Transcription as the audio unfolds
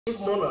Chief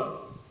Mona,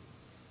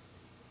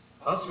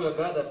 as we are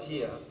gathered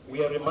here,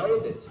 we are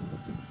reminded,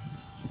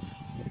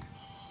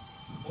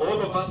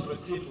 all of us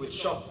received with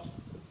shock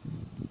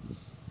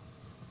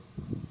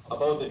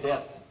about the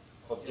death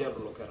of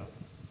General Oketta.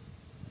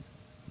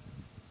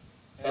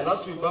 And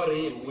as we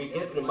bury him, we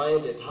get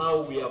reminded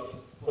how we have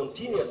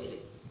continuously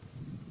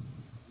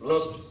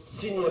lost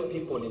senior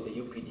people in the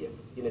UPDF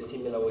in a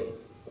similar way.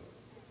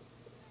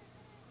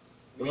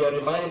 We are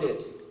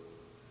reminded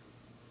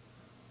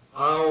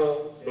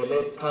how the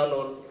late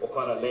Colonel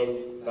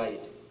Ojara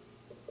died,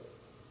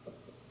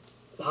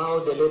 how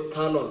the late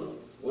Colonel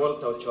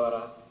Walter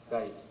Ojara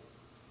died.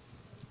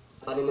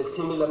 And in a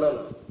similar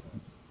manner,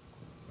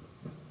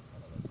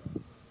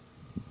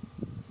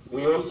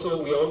 we are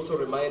also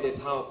reminded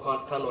how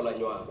Colonel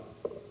Anywa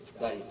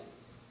died.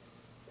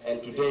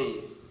 And today,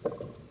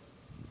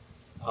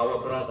 our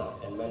brother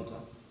and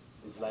mentor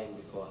is lying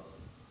before us.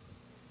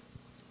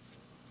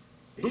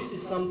 This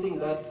is something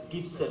that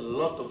gives a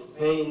lot of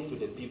pain to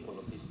the people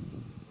of this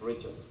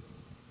region.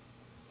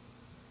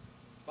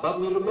 But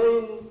we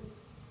remain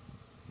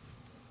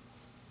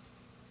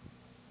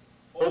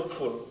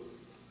hopeful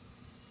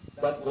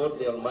that God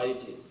the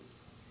Almighty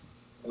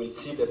will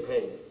see the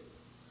pain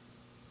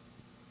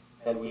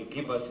and will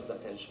give us his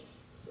attention.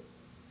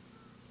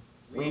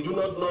 We do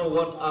not know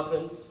what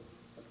happened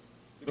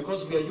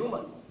because we are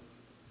human.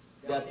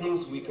 There are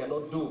things we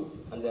cannot do,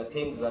 and there are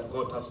things that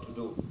God has to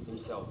do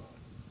himself.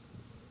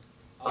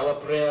 Our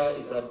prayer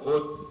is that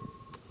God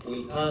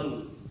will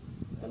turn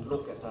and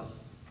look at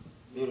us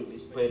during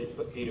this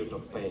period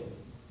of pain.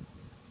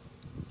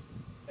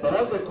 And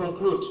as I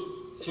conclude,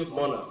 Chief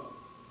Mona,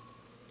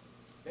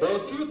 there are a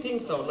few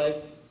things I would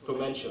like to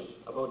mention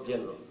about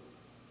General.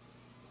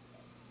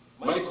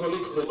 My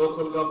colleagues, the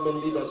local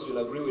government leaders, will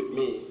agree with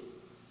me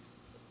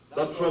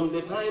that from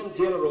the time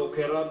General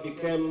Oketta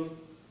became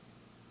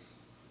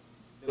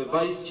the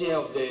vice chair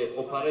of the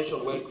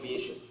Operation Wealth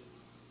Creation,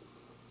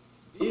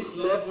 his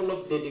level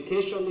of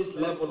dedication, his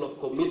level of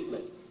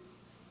commitment,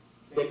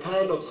 the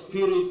kind of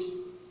spirit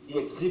he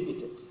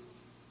exhibited,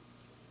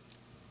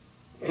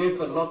 gave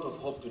a lot of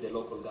hope to the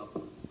local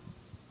government.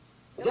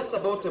 Just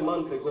about a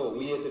month ago,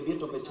 we had a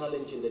bit of a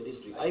challenge in the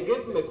district. I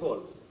gave him a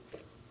call.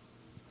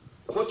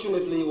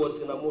 Fortunately, he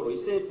was in Amuru. He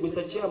said,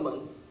 "Mr.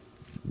 Chairman,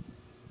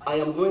 I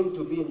am going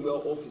to be in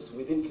your office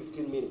within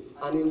 15 minutes.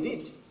 And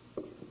indeed,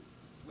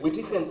 with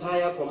his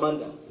entire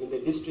commander in the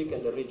district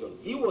and the region,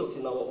 he was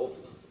in our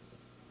office.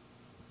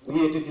 We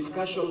had a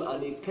discussion,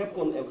 and he kept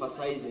on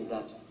emphasizing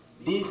that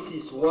this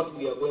is what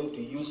we are going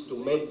to use to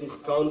make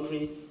this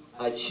country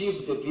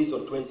achieve the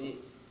vision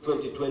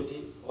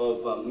 2020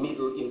 of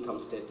middle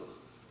income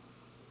status.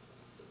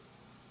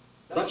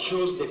 That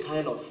shows the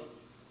kind of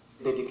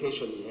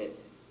dedication he had.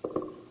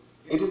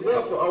 It is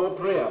therefore our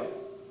prayer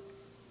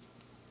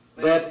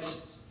that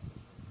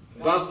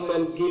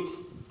government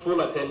gives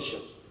full attention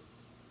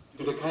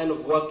to the kind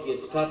of work he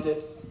has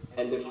started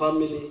and the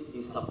family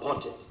is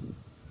supported.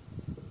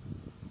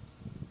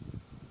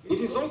 It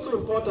is also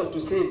important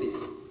to say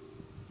this.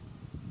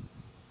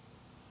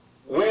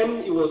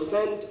 When he was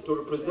sent to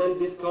represent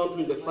this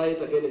country in the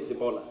fight against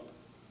Ebola,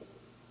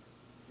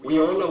 we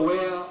are all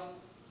aware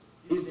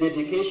his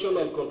dedication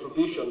and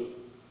contribution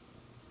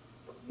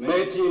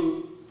made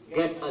him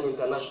get an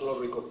international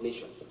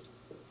recognition.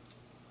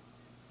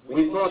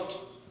 We thought,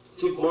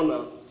 Chief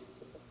Mona,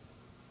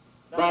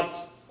 that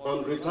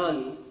on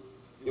return,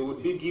 he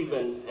would be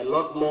given a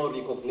lot more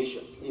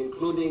recognition,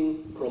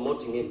 including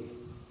promoting him.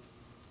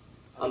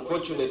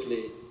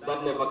 Unfortunately,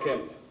 that never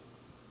came.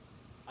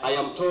 I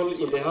am told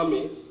in the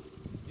army,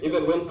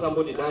 even when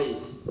somebody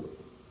dies,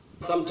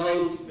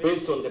 sometimes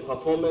based on the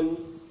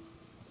performance,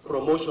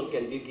 promotion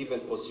can be given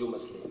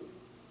posthumously.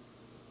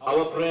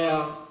 Our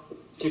prayer,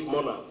 Chief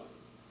Mona,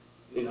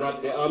 is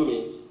that the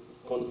army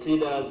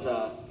considers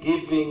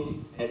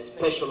giving a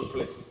special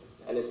place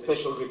and a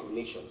special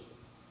recognition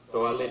to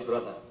our late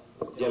brother,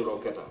 General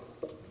Oketta.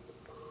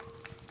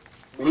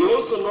 We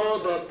also know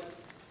that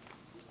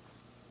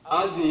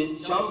as he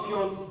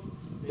championed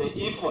the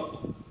effort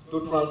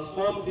to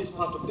transform this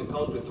part of the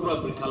country through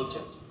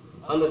agriculture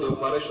under the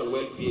Operation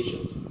Wealth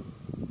Creation,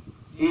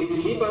 he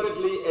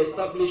deliberately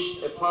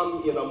established a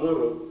farm in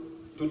Amuru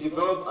to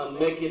develop and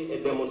make it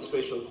a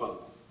demonstration farm.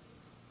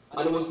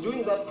 And he was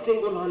doing that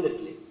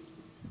single-handedly.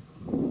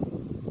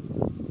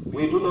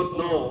 We do not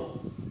know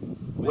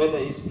whether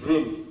his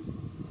dream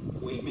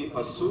will be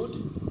pursued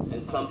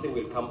and something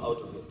will come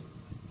out of it.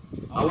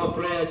 Our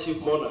prayer,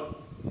 Chief Mona,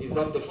 is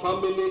that the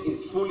family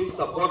is fully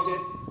supported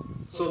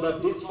so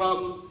that this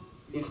farm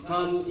is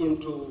turned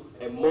into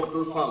a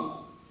model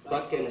farm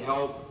that can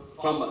help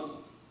farmers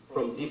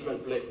from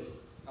different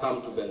places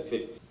come to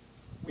benefit.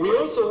 We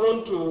also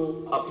want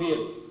to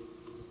appeal,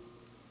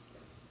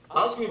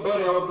 as we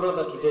bury our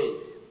brother today,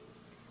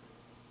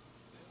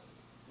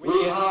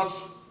 we have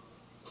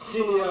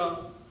senior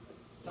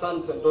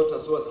sons and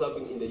daughters who are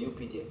serving in the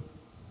UPDF.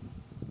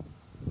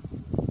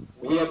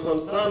 We are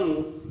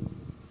concerned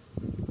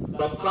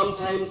that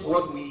sometimes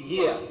what we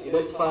hear, in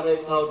as far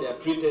as how they are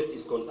treated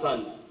is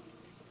concerned,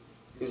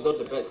 is not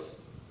the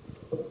best.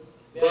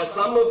 There are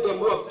some of them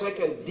who have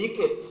taken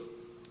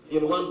decades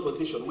in one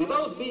position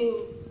without being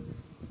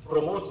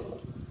promoted.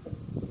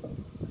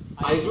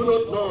 I do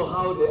not know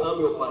how the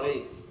army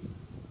operates,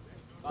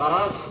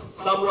 but as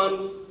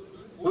someone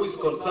who is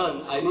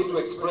concerned, I need to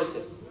express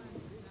it.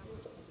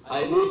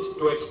 I need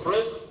to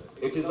express,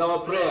 it is our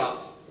prayer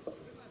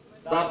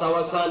that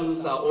our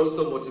sons are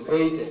also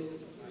motivated,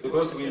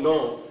 because we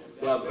know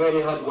they are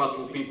very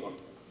hard-working people.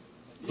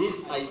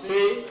 This I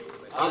say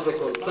as a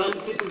concerned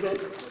citizen,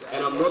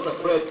 and I'm not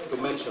afraid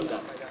to mention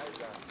that.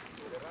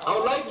 I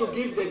would like to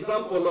give the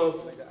example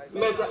of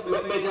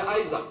Major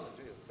Isaac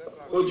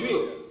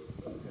Ojara.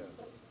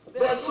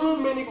 There are so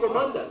many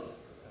commanders.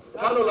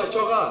 Colonel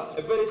Lacor,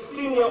 a very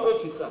senior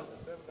officer.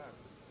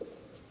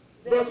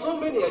 There are so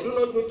many I do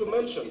not need to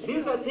mention.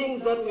 These are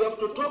things that we have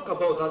to talk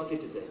about as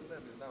citizens.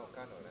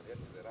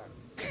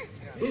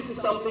 This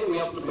is something we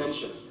have to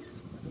mention.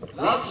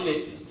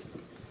 Lastly,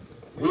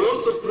 we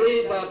also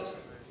pray that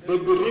the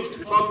bereaved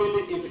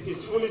family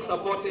is fully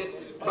supported,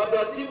 but there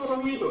are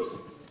several widows.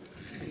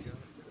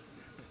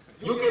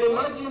 You can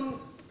imagine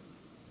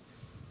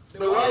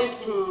the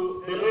wife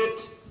to the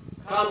late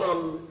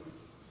Colonel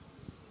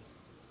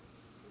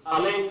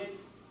Alain,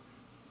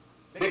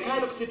 the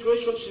kind of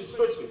situation she's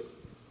faced with.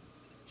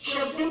 She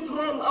has been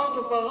thrown out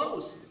of her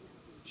house.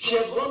 She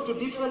has gone to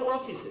different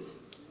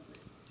offices.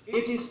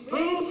 It is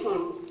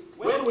painful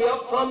when we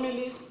have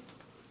families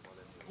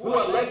who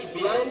are left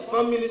behind,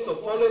 families of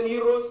fallen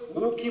heroes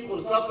who keep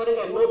on suffering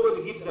and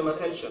nobody gives them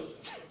attention.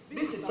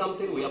 This is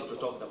something we have to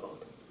talk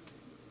about.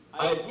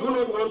 I do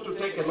not want to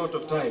take a lot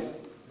of time.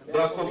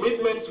 There are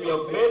commitments we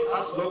have made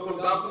as local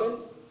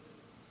government,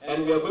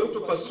 and we are going to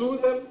pursue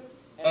them,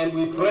 and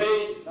we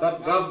pray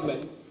that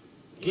government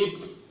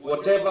gives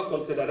whatever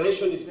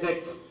consideration it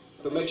takes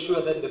to make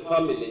sure that the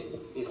family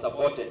is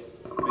supported.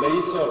 May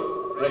his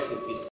soul rest in peace.